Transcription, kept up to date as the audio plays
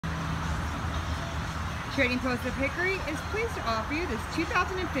Trading Post of Hickory is pleased to offer you this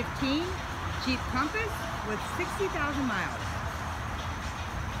 2015 Jeep Compass with 60,000 miles.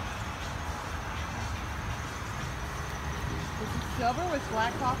 This is silver with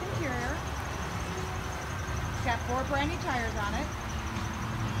black cloth interior. It's got 4 brand new tires on it.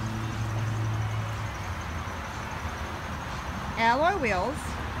 Alloy wheels.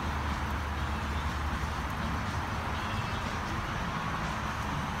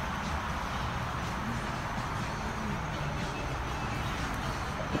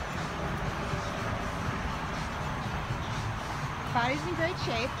 Body's in great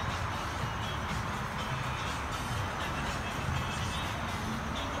shape.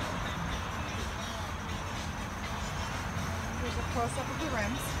 Here's a close-up of the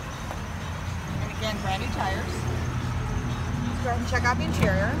rims. And again, brand new tires. Let's go ahead and check out the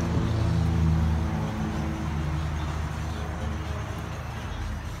interior.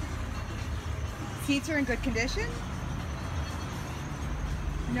 Seats are in good condition.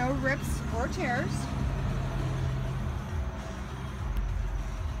 No rips or tears.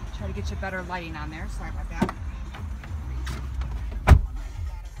 Try to get you better lighting on there. Sorry about that.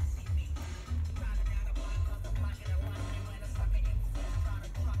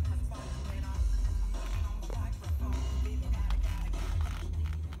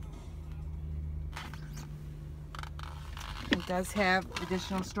 It does have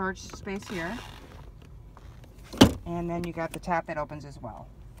additional storage space here. And then you got the top that opens as well.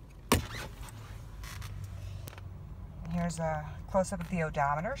 Here's a close-up of the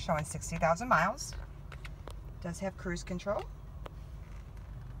odometer showing 60,000 miles. Does have cruise control.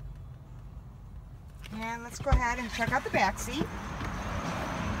 And let's go ahead and check out the back seat.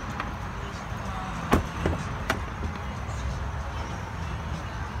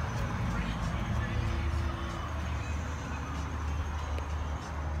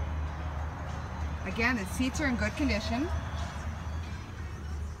 Again, the seats are in good condition.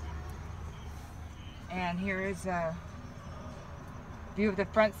 And here is a view of the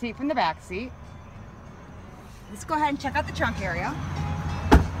front seat from the back seat. Let's go ahead and check out the trunk area.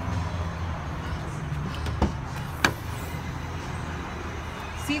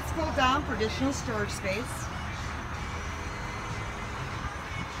 Seats fold down for additional storage space.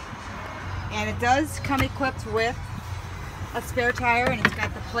 And it does come equipped with a spare tire, and it's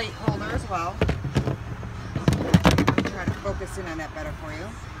got the plate holder as well. I'll try to focus in on that better for you.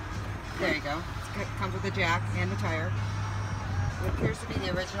 There you go. It comes with the jack and the tire. It appears to be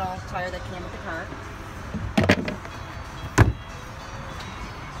the original tire that came with the car.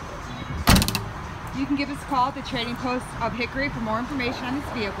 You can give us a call at the Trading Post of Hickory for more information on this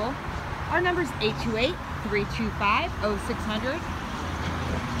vehicle. Our number is 828-325-0600.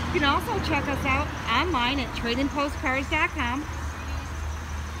 You can also check us out online at tradingpostcars.com.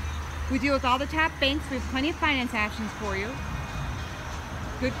 We deal with all the top banks. We have plenty of finance options for you.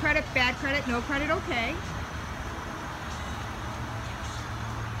 Good credit, bad credit, no credit, okay.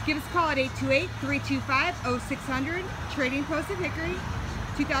 Give us a call at 828-325-0600. Trading Post of Hickory,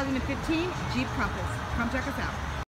 2015 Jeep Compass. Come check us out.